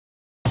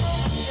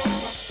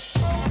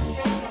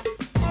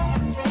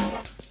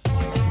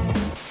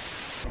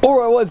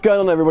Alright, what's going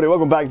on everybody?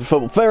 Welcome back to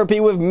Football Therapy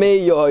with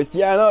me, your host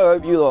Jan. I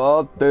hope you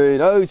are doing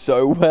oh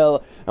so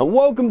well. And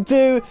welcome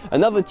to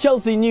another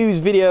Chelsea news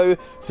video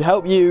to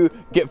help you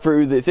get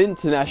through this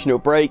international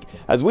break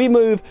as we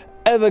move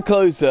ever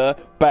closer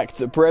back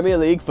to Premier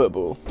League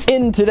football.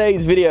 In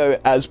today's video,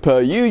 as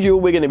per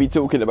usual, we're going to be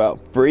talking about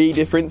 3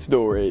 different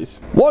stories.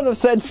 One of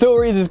said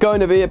stories is going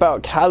to be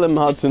about Callum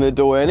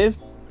Hudson-Odoi and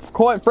his,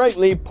 quite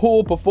frankly,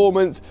 poor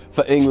performance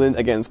for England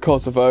against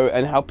Kosovo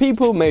and how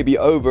people may be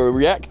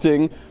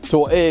overreacting to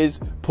what is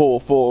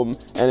poor form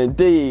and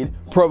indeed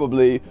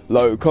probably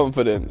low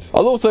confidence.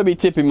 I'll also be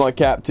tipping my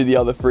cap to the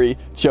other 3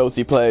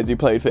 Chelsea players who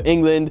played for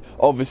England,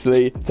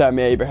 obviously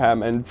Tammy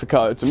Abraham and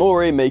Fikayo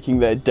Tomori making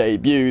their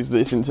debuts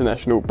this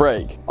international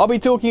break. I'll be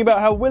talking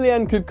about how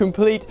Willian could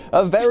complete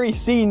a very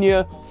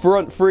senior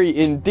front 3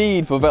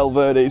 indeed for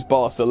Valverde's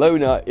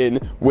Barcelona in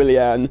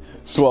Willian,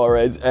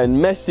 Suarez and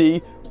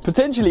Messi,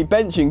 potentially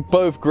benching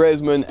both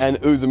Griezmann and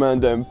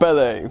Ousmane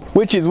Dembele,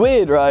 which is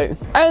weird, right?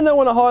 And I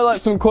want to highlight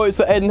some quotes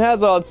that Eden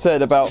Hazard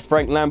said about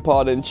Frank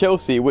Lampard and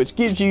Chelsea, which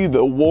gives you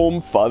the warm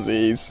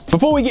fuzzies.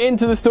 Before we get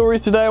into the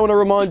stories today, I want to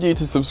remind you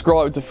to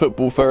subscribe to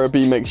Football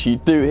Therapy. Make sure you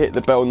do hit the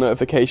bell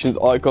notifications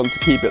icon to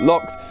keep it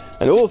locked.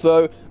 And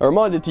also, a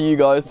reminder to you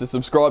guys to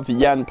subscribe to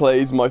Yan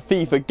Plays, my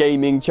FIFA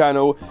gaming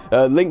channel.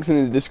 Links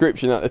in the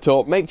description at the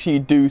top. Make sure you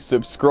do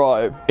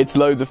subscribe. It's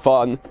loads of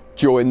fun.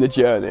 Join the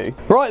journey.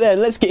 Right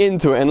then, let's get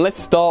into it and let's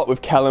start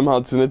with Callum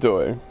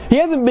Hudson-Odoi. He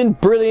hasn't been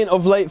brilliant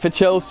of late for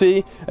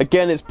Chelsea.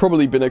 Again, it's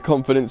probably been a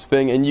confidence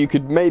thing and you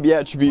could maybe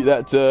attribute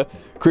that to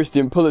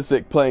Christian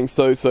Pulisic playing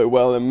so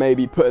well and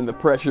maybe putting the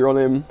pressure on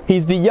him.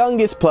 He's the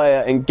youngest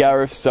player in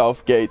Gareth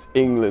Southgate's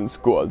England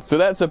squad, so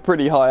that's a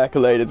pretty high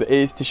accolade as it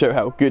is to show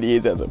how good he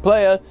is as a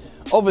player.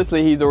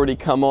 Obviously, he's already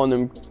come on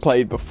and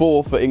played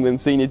before for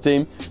England's senior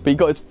team, but he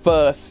got his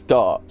first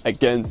start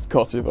against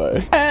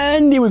Kosovo,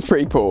 and he was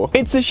pretty poor.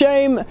 It's a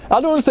shame. I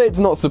don't want to say it's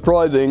not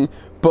surprising,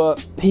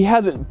 but he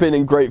hasn't been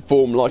in great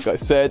form, like I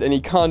said, and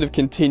he kind of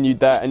continued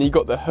that, and he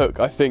got the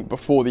hook, I think,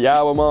 before the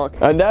hour mark.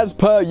 And as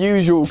per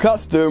usual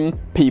custom,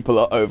 people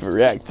are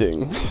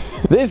overreacting.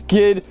 This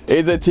kid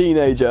is a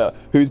teenager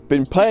who's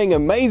been playing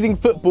amazing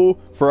football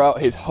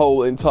throughout his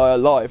whole entire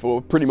life,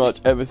 or pretty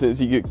much ever since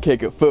he could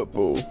kick at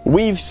football.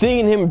 We've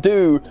seen him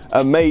do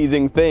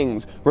amazing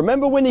things.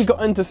 Remember when he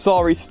got into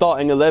Sarri's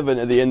starting 11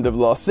 at the end of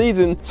last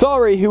season?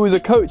 Sarri, who was a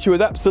coach who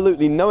has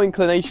absolutely no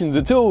inclinations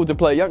at all to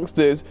play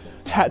youngsters,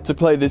 had to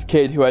play this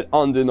kid who had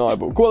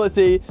undeniable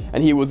quality,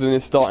 and he was in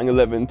his starting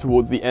 11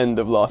 towards the end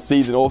of last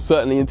season, or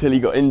certainly until he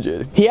got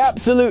injured. He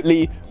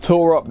absolutely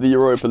tore up the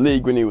Europa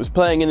League when he was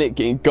playing in it,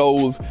 getting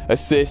goals,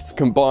 assists,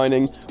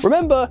 combining.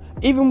 Remember,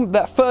 even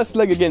that first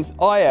leg against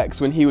Ajax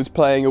when he was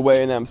playing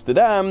away in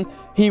Amsterdam,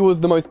 he was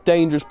the most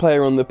dangerous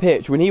player on the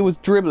pitch. When he was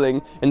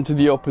dribbling into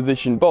the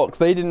opposition box,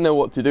 they didn't know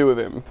what to do with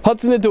him.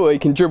 Hudson-Odoi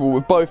can dribble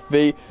with both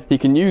feet, he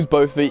can use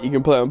both feet, he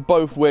can play on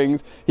both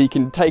wings, he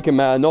can take a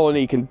man on,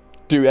 he can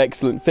do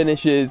excellent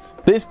finishes.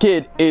 This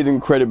kid is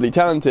incredibly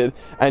talented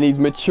and he's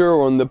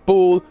mature on the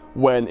ball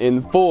when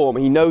in form.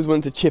 He knows when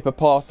to chip a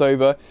pass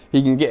over,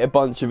 he can get a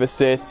bunch of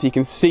assists, he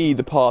can see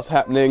the pass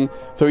happening,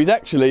 so he's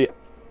actually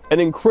an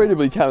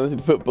incredibly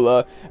talented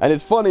footballer, and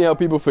it's funny how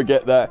people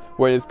forget that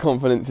when his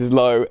confidence is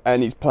low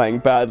and he's playing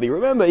badly.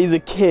 Remember, he's a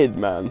kid,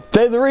 man.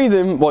 There's a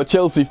reason why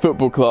Chelsea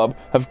Football Club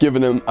have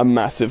given him a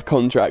massive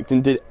contract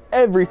and did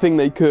everything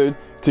they could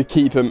to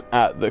keep him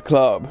at the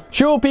club.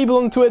 Sure, people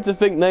on Twitter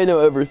think they know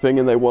everything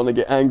and they want to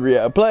get angry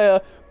at a player,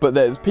 but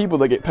there's people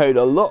that get paid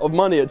a lot of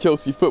money at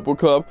Chelsea Football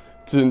Club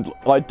to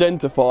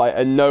identify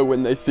and know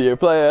when they see a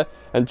player,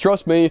 and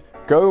trust me,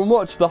 go and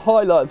watch the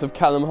highlights of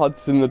Callum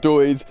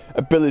Hudson-Odoi's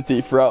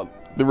ability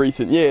throughout the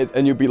recent years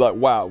and you'll be like,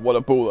 wow, what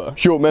a baller.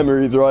 Short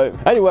memories, right?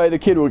 Anyway, the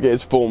kid will get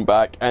his form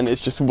back and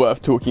it's just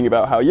worth talking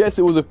about how, yes,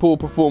 it was a poor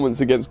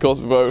performance against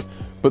Kosovo,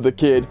 but the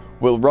kid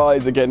will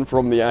rise again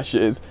from the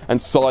ashes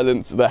and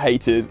silence the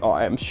haters,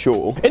 I am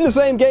sure. In the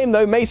same game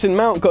though, Mason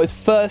Mount got his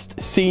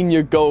first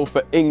senior goal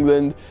for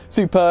England.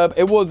 Superb.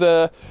 It was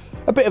a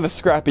bit of a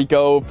scrappy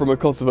goal from a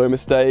Kosovo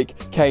mistake.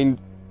 Kane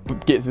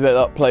gets his head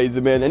up, plays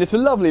him in, and it's a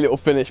lovely little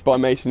finish by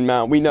Mason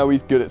Mount. We know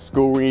he's good at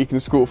scoring. He can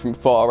score from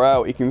far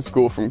out, he can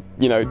score from,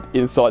 you know,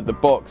 inside the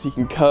box, he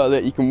can curl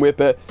it, he can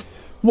whip it.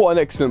 What an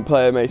excellent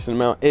player Mason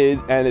Mount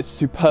is, and it's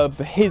superb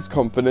for his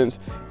confidence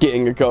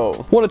getting a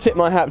goal. Want to tip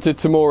my hat to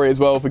Tomori as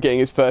well for getting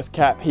his first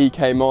cap. He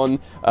came on,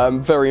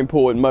 very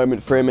important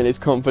moment for him and his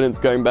confidence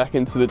going back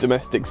into the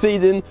domestic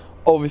season.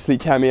 Obviously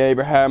Tammy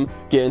Abraham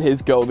getting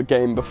his goal the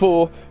game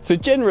before. So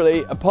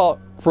generally, apart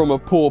from a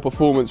poor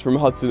performance from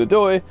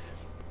Hudson-Odoi,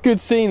 good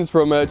scenes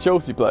from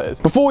Chelsea players.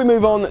 Before we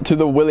move on to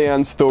the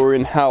Willian story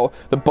and how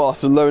the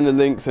Barcelona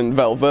links and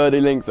Valverde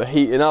links are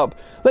heating up,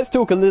 let's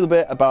talk a little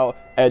bit about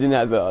Eden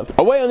Hazard.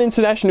 Away on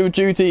international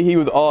duty, he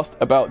was asked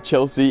about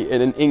Chelsea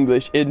in an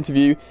English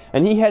interview,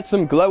 and he had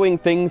some glowing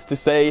things to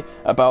say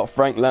about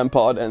Frank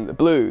Lampard and the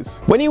Blues.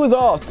 When he was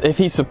asked if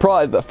he's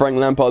surprised that Frank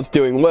Lampard's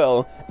doing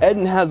well,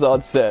 Eden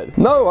Hazard said,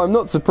 "No, I'm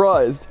not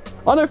surprised.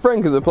 I know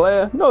Frank is a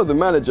player, not as a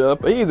manager,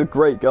 but he is a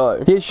great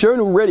guy. He has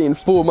shown already in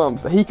 4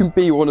 months that he can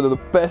be one of the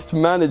best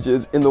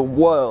managers in the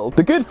world.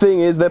 The good thing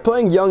is they're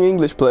playing young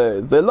English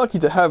players. They're lucky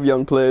to have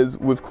young players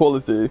with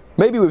quality.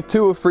 Maybe with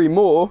 2 or 3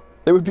 more,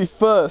 they would be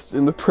first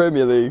in the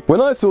Premier League.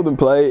 When I saw them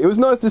play, it was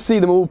nice to see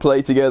them all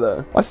play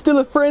together. I still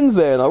have friends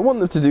there and I want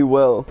them to do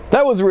well.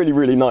 That was really,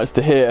 really nice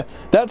to hear.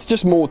 That's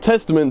just more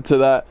testament to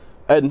that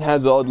Eden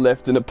Hazard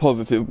left in a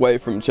positive way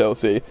from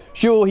Chelsea.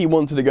 Sure, he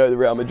wanted to go to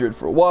Real Madrid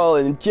for a while,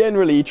 and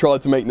generally he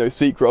tried to make no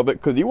secret of it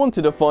because he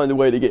wanted to find a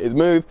way to get his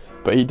move,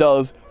 but he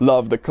does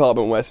love the club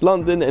in West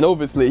London, and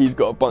obviously he's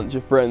got a bunch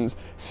of friends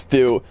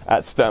still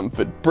at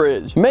Stamford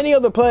Bridge. Many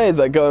other players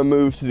that go and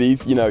move to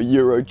these,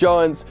 Euro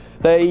giants,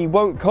 they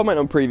won't comment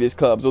on previous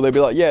clubs, or they'll be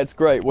like, yeah, it's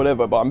great,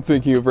 whatever, but I'm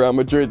thinking of Real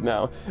Madrid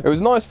now. It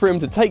was nice for him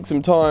to take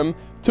some time,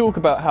 talk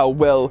about how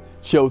well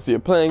Chelsea are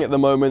playing at the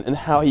moment and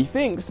how he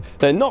thinks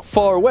they're not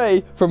far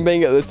away from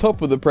being at the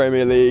top of the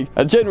Premier League,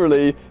 and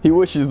generally he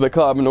wishes the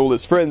club and all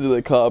his friends of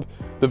the club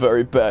the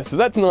very best. So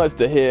that's nice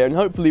to hear, and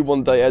hopefully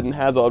one day Eden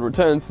Hazard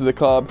returns to the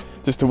club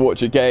just to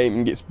watch a game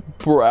and gets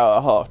brought out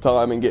at half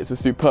time and gets a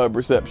superb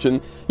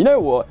reception. You know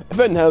what, if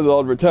Eden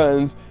Hazard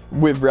returns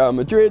with Real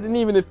Madrid, and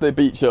even if they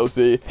beat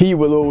Chelsea, he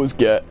will always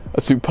get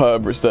a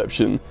superb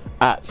reception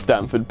at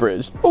Stamford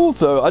Bridge.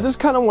 Also, I just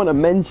kind of want to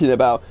mention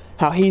about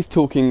how he's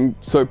talking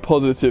so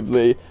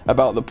positively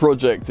about the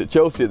project at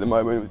Chelsea at the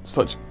moment with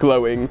such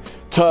glowing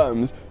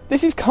terms.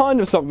 This is kind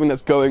of something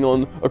that's going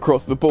on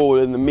across the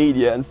board in the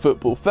media and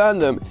football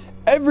fandom.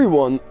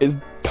 Everyone is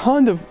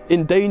kind of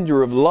in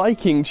danger of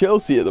liking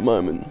Chelsea at the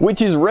moment,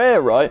 which is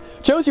rare, right?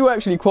 Chelsea were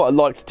actually quite a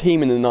liked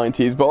team in the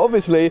 90s, but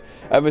obviously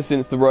ever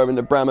since the Roman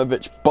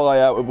Abramovich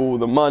buyout with all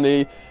the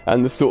money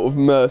and the sort of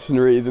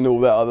mercenaries and all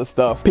that other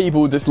stuff,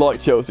 people dislike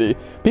Chelsea.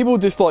 People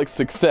dislike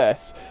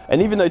success,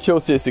 and even though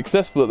Chelsea is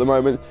successful at the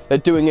moment, they're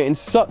doing it in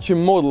such a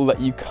model that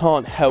you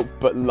can't help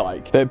but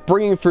like. They're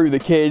bringing through the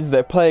kids,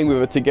 they're playing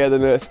with a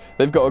togetherness,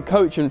 they've got a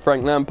coach in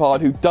Frank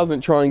Lampard who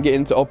doesn't try and get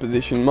into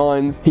opposition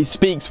minds. He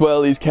speaks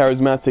well, he's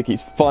charismatic,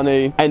 he's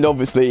funny, and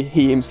obviously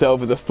he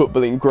himself is a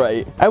footballing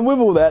great. And with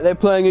all that, they're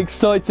playing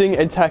exciting,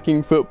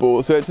 attacking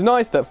football, so it's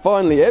nice that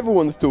finally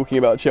everyone's talking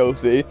about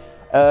Chelsea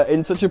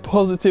in such a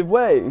positive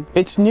way.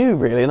 It's new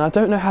really, and I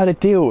don't know how to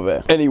deal with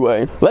it.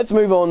 Anyway, let's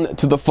move on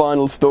to the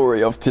final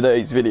story of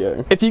today's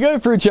video. If you go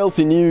through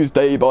Chelsea news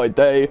day by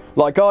day,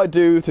 like I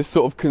do, to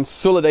sort of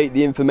consolidate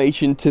the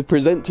information to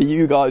present to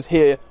you guys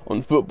here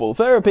on Football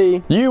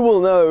Therapy, you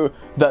will know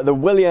that the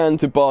Willian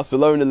to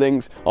Barcelona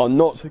links are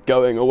not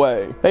going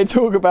away. They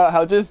talk about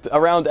how just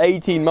around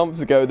 18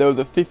 months ago there was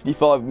a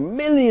 £55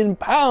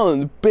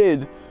 million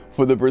bid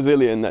for the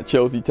Brazilian that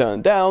Chelsea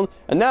turned down,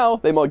 and now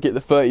they might get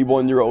the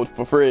 31-year-old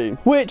for free.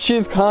 Which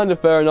is kind of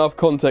fair enough,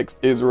 context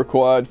is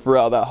required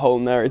throughout that whole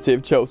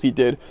narrative. Chelsea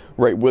did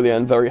rate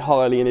Willian very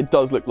highly, and it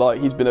does look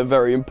like he's been a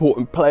very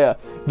important player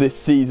this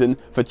season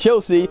for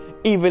Chelsea,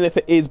 even if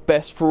it is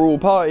best for all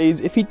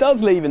parties if he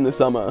does leave in the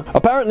summer.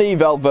 Apparently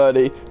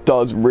Valverde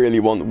does really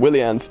want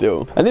Willian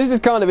still. And this is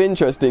kind of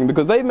interesting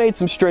because they've made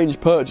some strange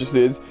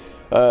purchases,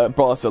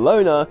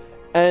 Barcelona,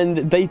 and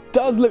they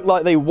does look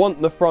like they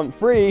want the front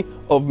three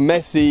of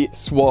Messi,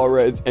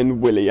 Suarez and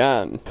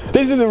Willian.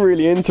 This is a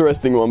really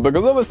interesting one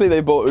because obviously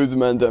they bought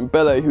Ousmane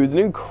Dembele, who's an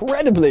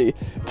incredibly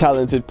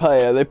talented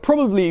player. They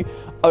probably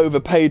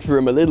overpaid for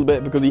him a little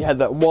bit because he had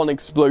that one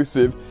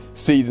explosive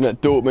season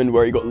at Dortmund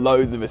where he got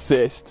loads of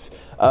assists.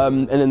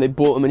 And then they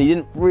bought him and he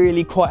didn't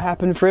really quite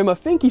happen for him. I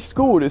think he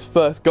scored his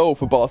first goal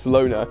for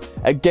Barcelona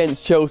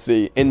against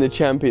Chelsea in the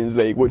Champions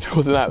League, which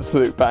was an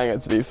absolute banger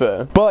to be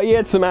fair. But he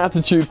had some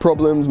attitude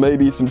problems,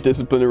 maybe some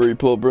disciplinary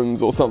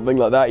problems or something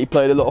like that. He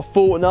played a lot of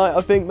Fortnite,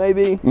 I think,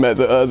 maybe.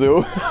 Mesut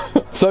Ozil.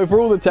 So for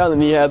all the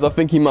talent he has, I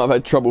think he might have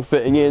had trouble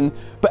fitting in.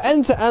 But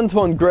enter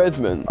Antoine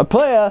Griezmann, a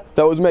player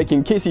that was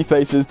making kissy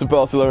faces to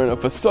Barcelona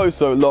for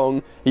so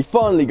long. He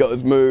finally got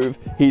his move.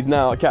 He's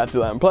now a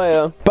Catalan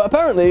player. But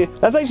apparently,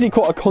 that's actually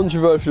quite a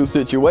controversial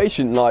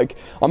situation. Like,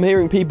 I'm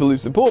hearing people who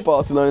support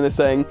Barcelona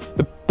saying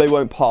they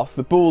won't pass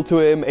the ball to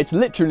him. It's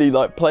literally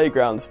like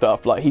playground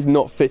stuff. Like, he's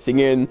not fitting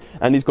in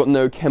and he's got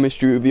no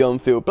chemistry with the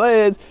on-field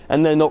players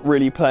and they're not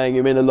really playing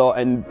him in a lot,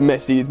 and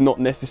Messi is not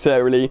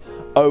necessarily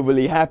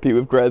overly happy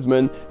with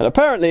Griezmann, and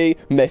apparently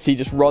Messi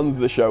just runs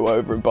the show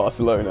over in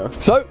Barcelona.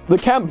 So the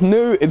Camp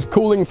Nou is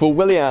calling for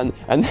Willian,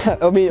 and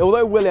I mean,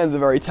 although Willian's a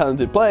very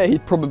talented player,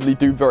 he'd probably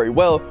do very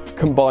well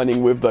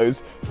combining with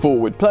those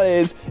forward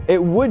players.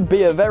 It would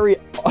be a very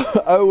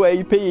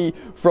OAP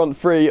front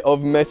three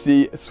of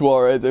Messi,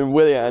 Suarez and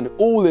Willian,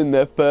 all in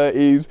their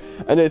 30s,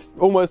 and it's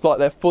almost like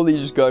they're fully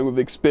just going with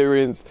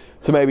experience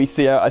to maybe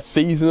see out a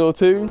season or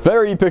two.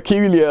 Very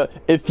peculiar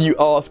if you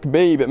ask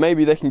me, but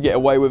maybe they can get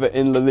away with it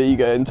in La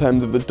Liga in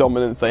terms of the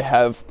dominance they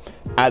have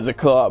as a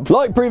club.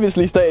 Like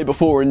previously stated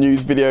before in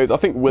news videos, I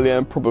think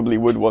Willian probably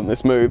would want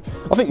this move.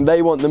 I think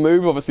they want the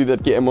move. Obviously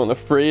they'd get him on a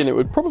free and it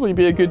would probably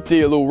be a good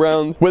deal all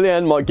round.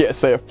 Willian might get,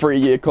 say, a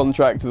 3-year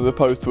contract as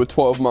opposed to a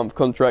 12-month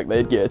contract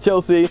they'd get at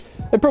Chelsea.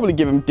 They'd probably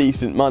give him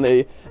decent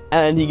money,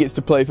 and he gets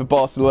to play for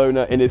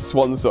Barcelona in his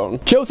swan song.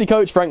 Chelsea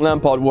coach Frank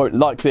Lampard won't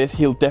like this.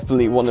 He'll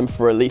definitely want him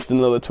for at least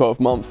another 12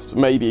 months,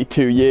 maybe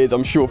 2 years.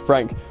 I'm sure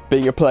Frank,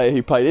 being a player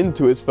who played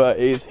into his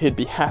 30s, he'd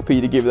be happy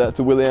to give that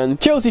to Willian.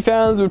 Chelsea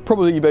fans would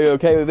probably be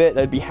okay with it.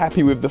 They'd be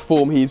happy with the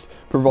form he's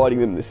providing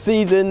them this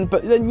season,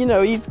 but then, you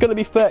know, he's going to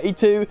be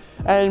 32,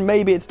 and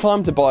maybe it's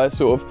time to buy a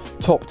sort of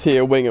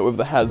top-tier winger with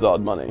the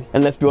Hazard money.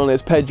 And let's be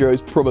honest,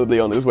 Pedro's probably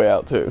on his way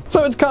out too.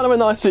 So it's kind of a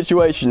nice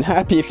situation.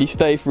 Happy if you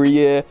stay for a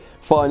year,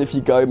 fine if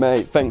you go,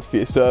 mate. Thanks for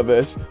your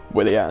service,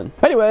 Willian.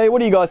 Anyway, what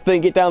do you guys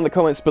think? Get down in the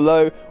comments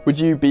below. Would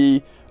you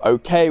be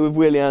okay with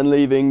Willian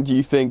leaving? Do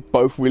you think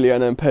both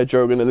Willian and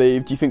Pedro are going to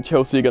leave? Do you think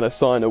Chelsea are going to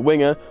sign a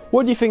winger?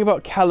 What do you think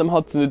about Callum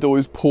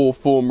Hudson-Odoi's poor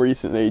form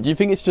recently? Do you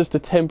think it's just a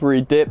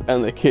temporary dip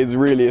and the kid's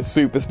really a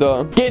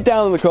superstar? Get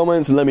down in the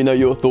comments and let me know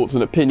your thoughts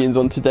and opinions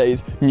on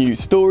today's news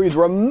stories.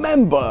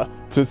 Remember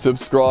to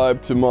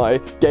subscribe to my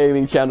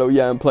gaming channel,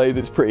 Yan Plays.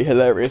 It's pretty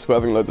hilarious. We're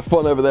having loads of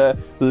fun over there.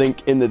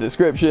 Link in the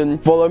description.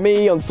 Follow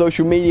me on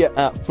social media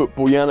at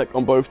Football Yannick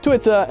on both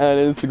Twitter and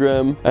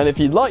Instagram. And if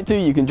you'd like to,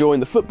 you can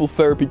join the Football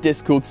Therapy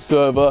Discord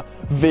server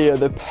via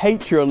the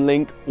Patreon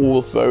link,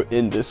 also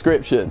in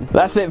description.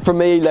 That's it from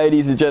me,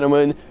 ladies and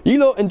gentlemen. You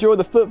lot enjoy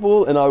the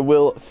football, and I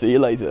will see you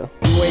later.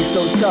 You ain't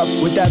so tough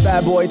with that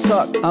bad boy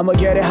tuck. I'ma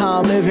get it how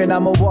I'm living,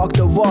 I'ma walk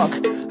the walk.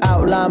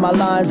 Outline my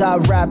lines, I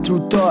rap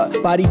through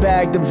thought. Body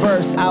bag the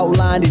verse,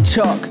 outlined in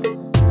chalk.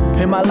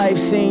 In my life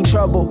seen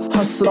trouble,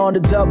 hustle on the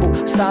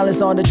double.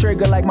 Silence on the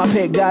trigger like my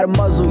pick got a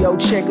muzzle. Yo,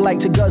 chick like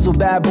to guzzle,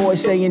 bad boy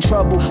stay in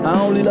trouble. I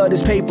only love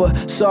this paper,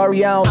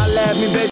 sorry I don't. I laugh me, bitch.